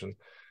situation.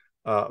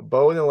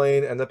 Beau and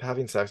Elaine end up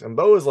having sex, and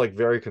Beau is like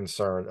very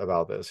concerned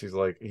about this.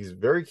 He's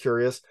very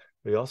curious,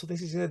 but he also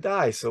thinks he's gonna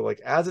die. So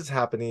like as it's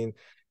happening,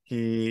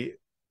 he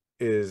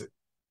is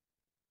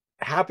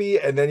happy,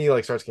 and then he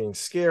like starts getting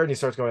scared, and he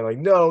starts going like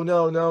no,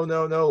 no, no,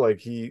 no, no, like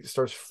he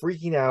starts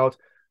freaking out.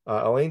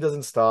 Elaine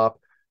doesn't stop.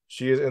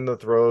 She is in the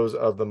throes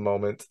of the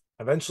moment.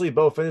 Eventually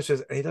Beau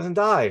finishes and he doesn't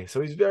die,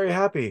 so he's very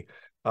happy.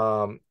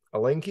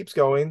 Elaine keeps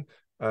going,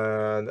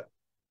 and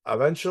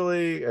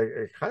eventually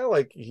kind of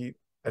like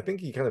I think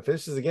he kind of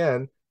finishes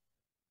again,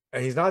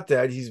 and he's not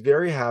dead. He's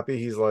very happy.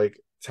 He's like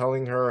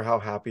telling her how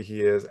happy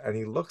he is, and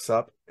he looks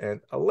up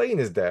and Elaine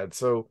is dead.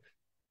 So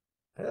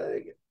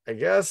I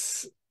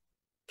guess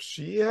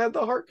she had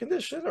the heart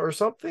condition or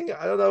something.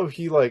 I don't know.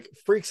 He like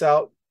freaks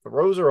out,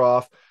 throws her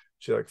off.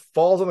 She like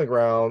falls on the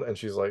ground, and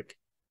she's like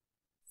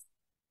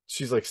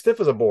stiff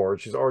as a board.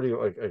 She's already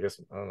like, I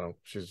guess, I don't know.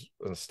 She's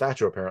a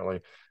statue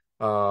apparently.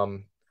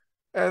 And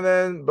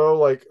then Beau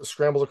like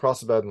scrambles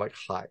across the bed and like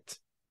hides.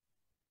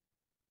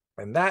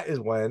 And that is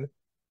when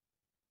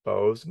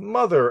Beau's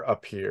mother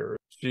appears.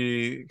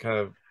 She kind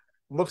of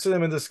looks at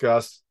him in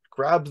disgust,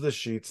 grabs the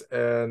sheets,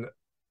 and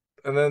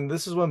then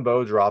this is when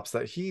Beau drops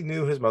that he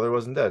knew his mother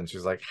wasn't dead. And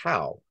she's like,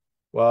 how?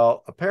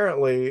 Well,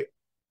 apparently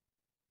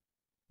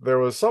there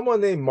was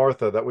someone named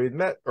Martha that we'd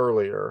met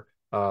earlier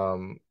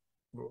during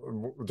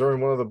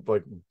one of the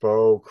like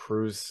Beau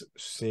cruise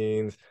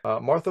scenes.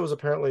 Martha was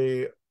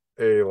apparently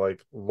a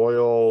like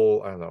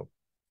loyal, I don't know,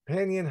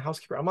 companion,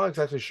 housekeeper. I'm not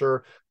exactly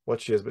sure what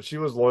she is, but she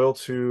was loyal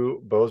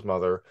to Beau's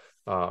mother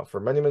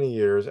for many, many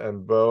years.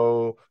 And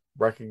Beau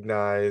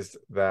recognized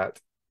that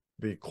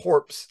the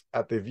corpse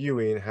at the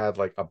viewing had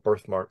like a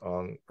birthmark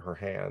on her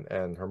hand,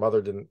 and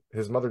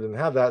his mother didn't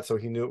have that, so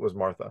he knew it was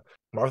Martha.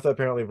 Martha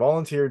apparently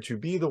volunteered to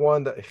be the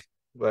one that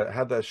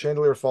had that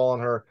chandelier fall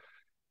on her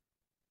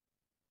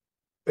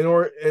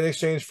in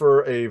exchange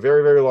for a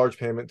very, very large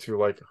payment to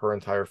like her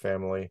entire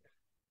family.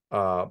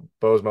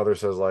 Beau's mother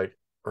says like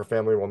her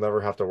family will never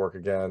have to work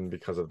again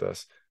because of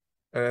this.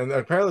 And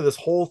apparently this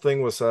whole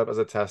thing was set up as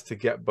a test to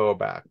get Beau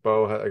back.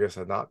 Beau, I guess,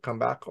 had not come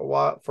back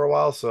for a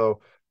while, so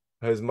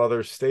his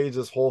mother staged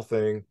this whole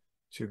thing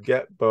to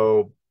get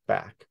Beau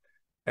back.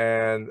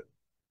 And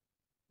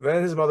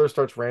then his mother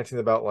starts ranting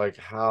about like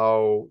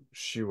how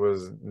she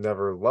was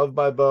never loved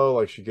by Beau,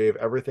 like she gave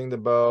everything to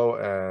Beau,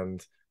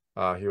 and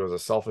he was a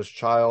selfish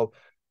child.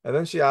 And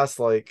then she asks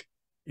like,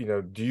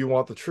 do you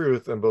want the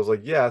truth? And Beau's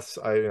like, yes,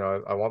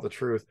 I want the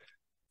truth.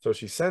 So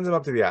she sends him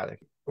up to the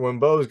attic. When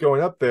Beau's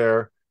going up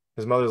there,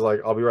 His mother's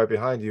like, I'll be right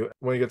behind you.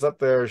 When he gets up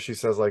there, she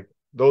says like,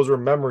 those were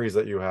memories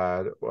that you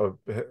had of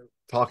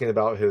talking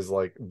about his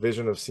like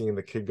vision of seeing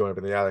the kid going up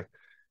in the attic.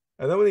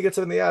 And then when he gets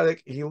up in the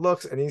attic, he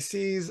looks and he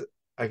sees,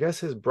 I guess,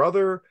 his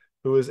brother,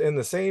 who is in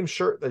the same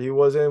shirt that he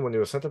was in when he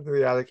was sent up to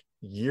the attic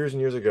years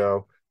and years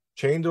ago,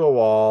 chained to a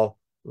wall,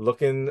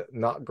 looking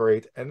not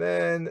great. And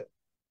then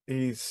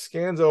he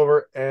scans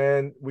over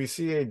and we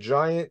see a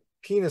giant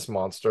penis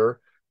monster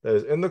that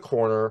is in the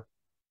corner.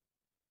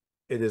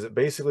 It is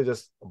basically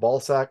just a ball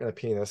sack and a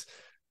penis.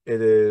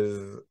 It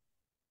is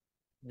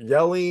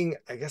yelling.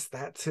 I guess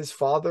that's his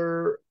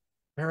father,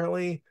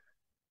 apparently.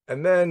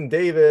 And then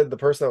David, the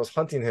person that was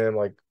hunting him,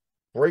 like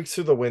breaks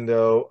through the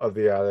window of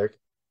the attic,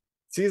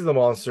 sees the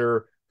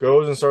monster,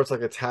 goes and starts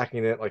like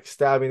attacking it, like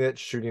stabbing it,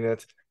 shooting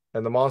it.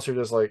 And the monster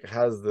just like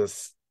has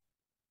this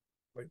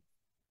like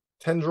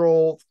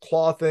tendril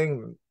claw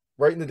thing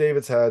right into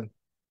David's head.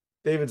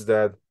 David's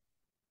dead.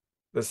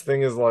 This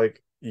thing is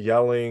like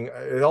yelling.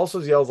 It also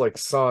yells like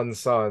son,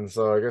 son.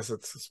 So I guess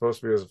it's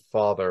supposed to be his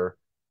father.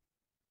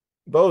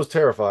 Beau's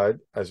terrified,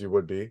 as you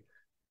would be.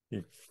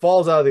 He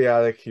falls out of the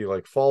attic. He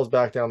like falls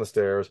back down the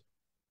stairs.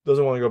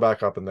 Doesn't want to go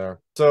back up in there.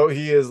 So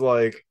he is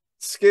like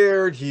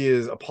scared. He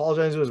is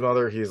apologizing to his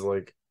mother. He's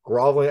like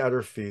groveling at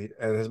her feet.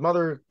 And his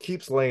mother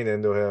keeps laying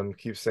into him,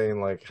 keeps saying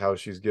like how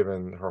she's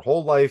given her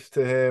whole life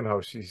to him,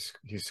 how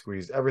he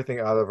squeezed everything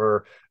out of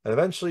her. And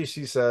eventually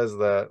she says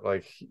that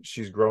like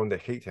she's grown to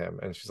hate him.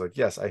 And she's like,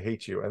 yes, I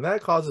hate you. And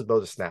that causes Beau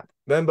to snap.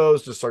 Then Beau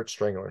just starts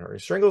strangling her. He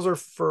strangles her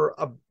for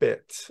a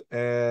bit.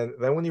 And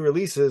then when he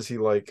releases, he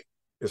like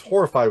is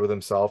horrified with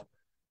himself.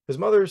 His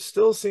mother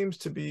still seems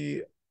to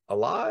be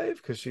alive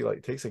because she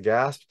like takes a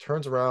gasp,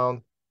 turns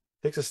around,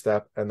 takes a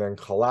step, and then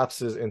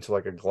collapses into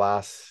like a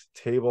glass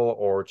table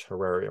or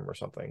terrarium or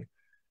something.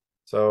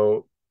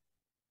 So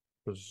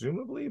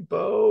presumably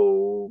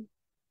Beau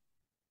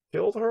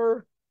killed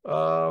her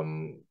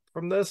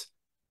from this.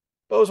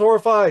 Beau's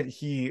horrified.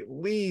 He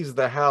leaves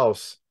the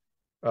house,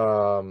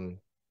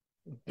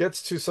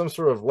 gets to some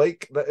sort of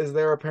lake that is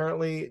there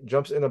apparently,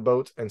 jumps in a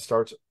boat and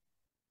starts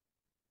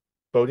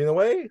boating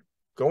away,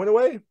 going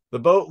away. The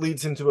boat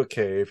leads him to a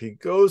cave. He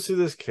goes to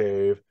this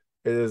cave.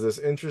 It is this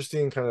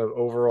interesting kind of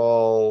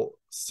overall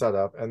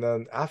setup. And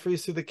then after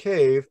he's through the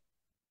cave,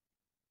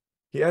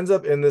 he ends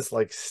up in this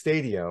like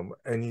stadium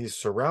and he's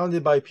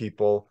surrounded by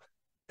people.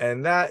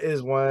 And that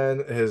is when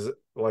his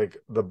like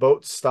the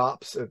boat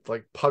stops. It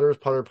like putters,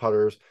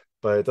 putters,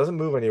 but it doesn't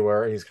move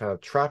anywhere. And he's kind of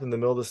trapped in the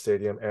middle of the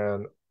stadium.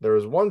 And there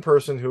is one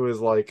person who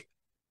is like,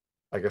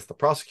 I guess the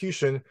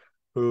prosecution,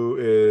 who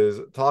is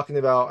talking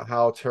about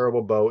how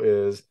terrible Beau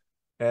is.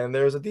 And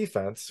there's a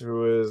defense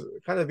who is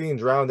kind of being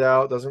drowned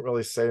out, doesn't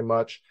really say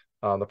much.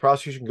 The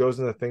prosecution goes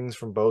into things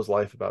from Beau's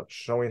life about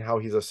showing how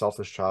he's a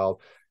selfish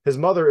child. His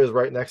mother is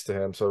right next to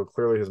him, so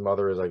clearly his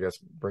mother is, I guess,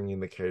 bringing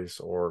the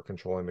case or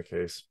controlling the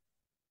case.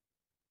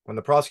 When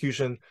the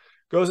prosecution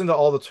goes into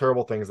all the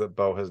terrible things that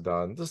Beau has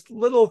done, just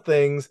little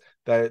things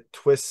that it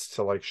twists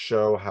to like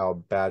show how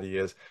bad he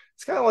is.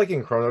 It's kind of like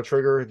in Chrono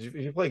Trigger. If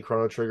you play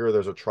Chrono Trigger,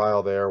 there's a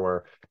trial there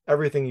where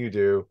everything you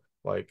do,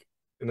 like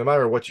no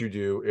matter what you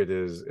do, it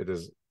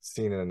is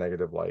seen in a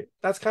negative light.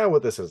 That's kind of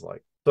what this is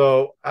like.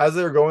 So as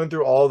they're going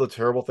through all the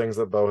terrible things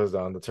that Beau has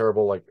done, the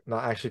terrible, like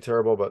not actually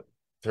terrible, but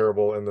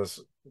terrible in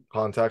this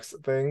context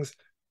things,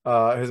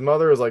 his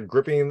mother is like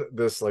gripping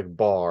this like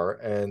bar,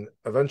 and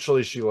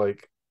eventually she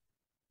like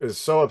is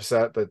so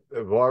upset that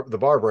the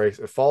bar breaks,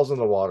 it falls in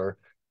the water,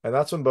 and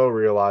that's when Beau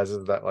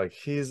realizes that like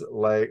he's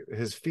like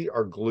his feet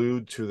are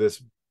glued to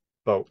this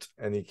boat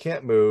and he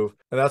can't move.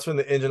 And that's when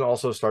the engine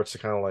also starts to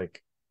kind of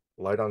like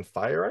light on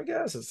fire, I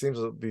guess. It seems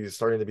to be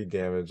starting to be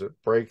damaged. It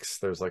breaks,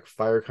 there's like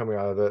fire coming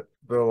out of it.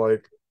 They're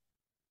like,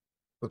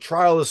 the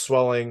trial is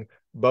swelling.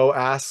 Beau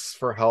asks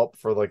for help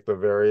for like the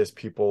various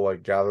people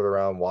like gathered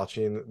around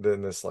watching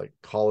in this like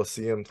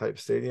Coliseum type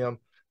stadium.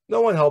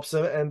 No one helps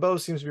him, and Beau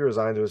seems to be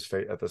resigned to his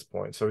fate at this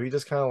point. So he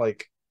just kind of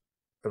like,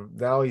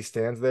 now he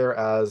stands there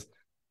as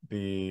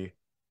the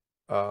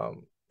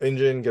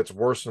engine gets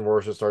worse and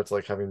worse. It starts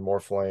like having more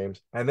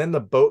flames, and then the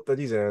boat that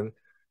he's in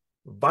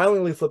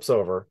violently flips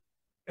over,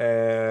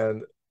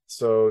 and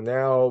so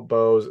now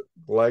Beau's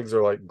legs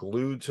are like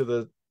glued to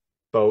the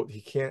boat. He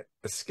can't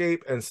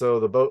escape, and so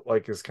the boat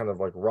like is kind of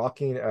like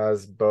rocking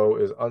as Beau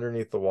is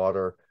underneath the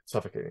water,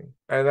 suffocating.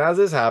 And as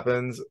this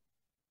happens,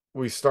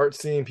 we start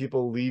seeing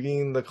people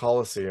leaving the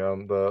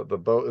Coliseum. The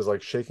boat is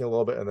like shaking a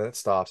little bit and then it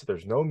stops.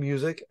 There's no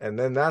music. And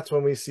then that's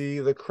when we see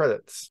the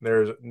credits.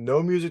 There's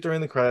no music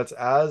during the credits.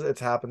 As it's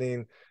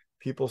happening,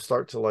 people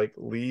start to like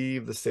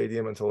leave the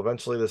stadium until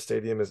eventually the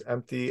stadium is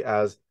empty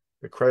as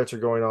the credits are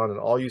going on. And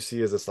all you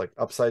see is this like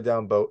upside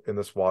down boat in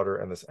this water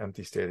and this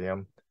empty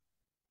stadium.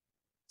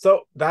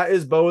 So that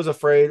is Beau Is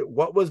Afraid.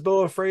 What was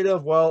Beau afraid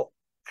of? Well,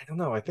 I don't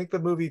know. I think the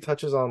movie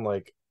touches on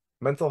like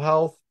mental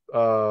health,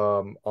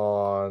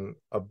 on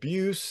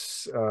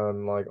abuse,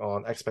 like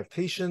on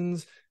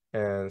expectations,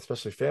 and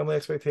especially family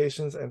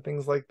expectations and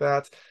things like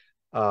that.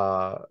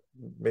 Uh,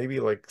 Maybe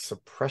like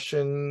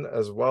suppression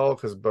as well,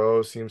 because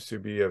Beau seems to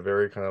be a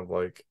very kind of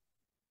like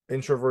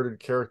introverted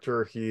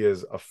character. He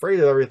is afraid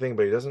of everything,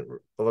 but he doesn't.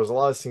 Well, there's a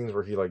lot of scenes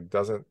where he like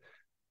doesn't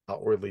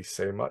outwardly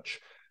say much.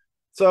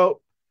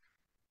 So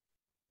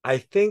I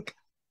think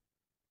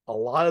a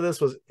lot of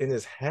this was in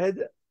his head.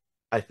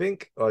 I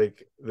think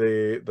like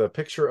the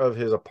picture of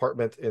his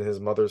apartment in his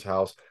mother's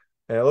house,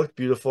 and it looked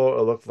beautiful.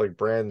 It looked like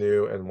brand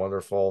new and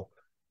wonderful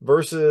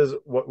versus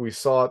what we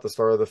saw at the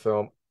start of the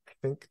film. I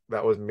think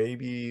that was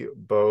maybe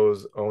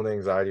Beau's own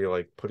anxiety,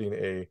 like putting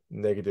a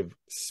negative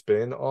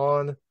spin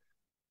on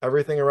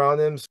everything around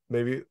him. So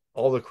maybe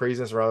all the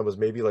craziness around him was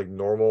maybe like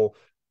normal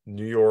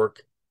New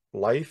York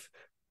life,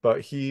 but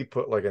he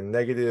put like a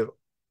negative,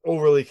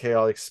 overly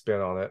chaotic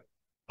spin on it,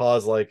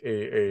 caused like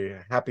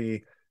a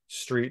happy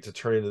street to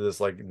turn into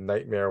this like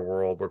nightmare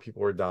world where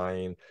people were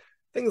dying,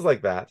 things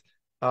like that.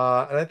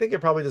 And I think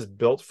it probably just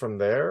built from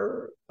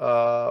there.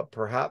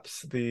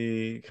 Perhaps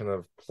the kind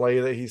of play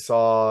that he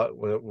saw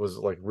when it was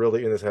like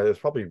really in his head, it's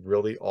probably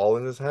really all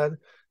in his head.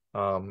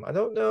 I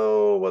don't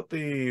know what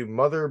the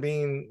mother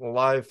being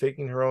alive,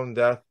 faking her own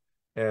death,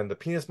 and the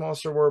penis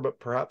monster were, but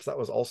perhaps that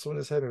was also in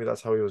his head. Maybe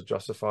that's how he was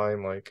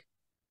justifying like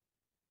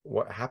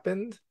what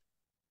happened.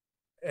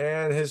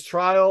 And his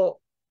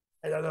trial,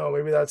 I don't know,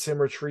 maybe that's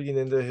him retreating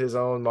into his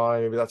own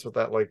mind. Maybe that's what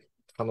that like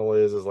tunnel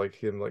is like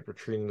him like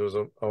retreating to his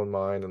own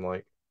mind and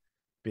like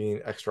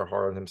being extra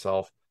hard on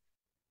himself.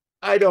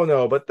 I don't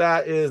know, but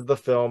that is the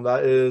film.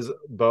 That is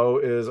Beau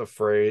Is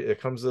Afraid.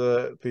 It comes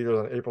to theaters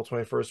on April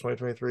 21st,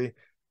 2023.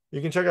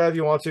 You can check it out if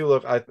you want to.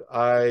 Look,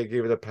 I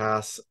gave it a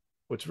pass,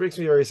 which makes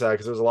me very sad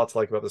because there's a lot to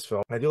like about this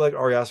film. I do like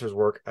Ari Aster's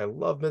work. I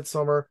love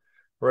Midsommar.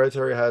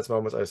 Hereditary had its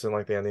moments. I just didn't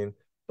like the ending.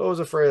 Beau Is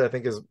Afraid, I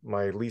think, is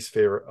my least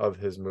favorite of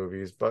his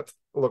movies. But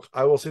look,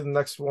 I will see the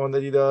next one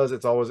that he does.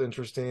 It's always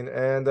interesting.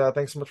 And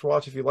thanks so much for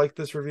watching. If you like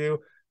this review,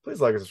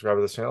 please like and subscribe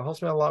to this channel. It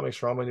helps me out a lot. Make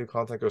sure all my new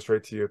content goes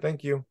straight to you.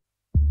 Thank you.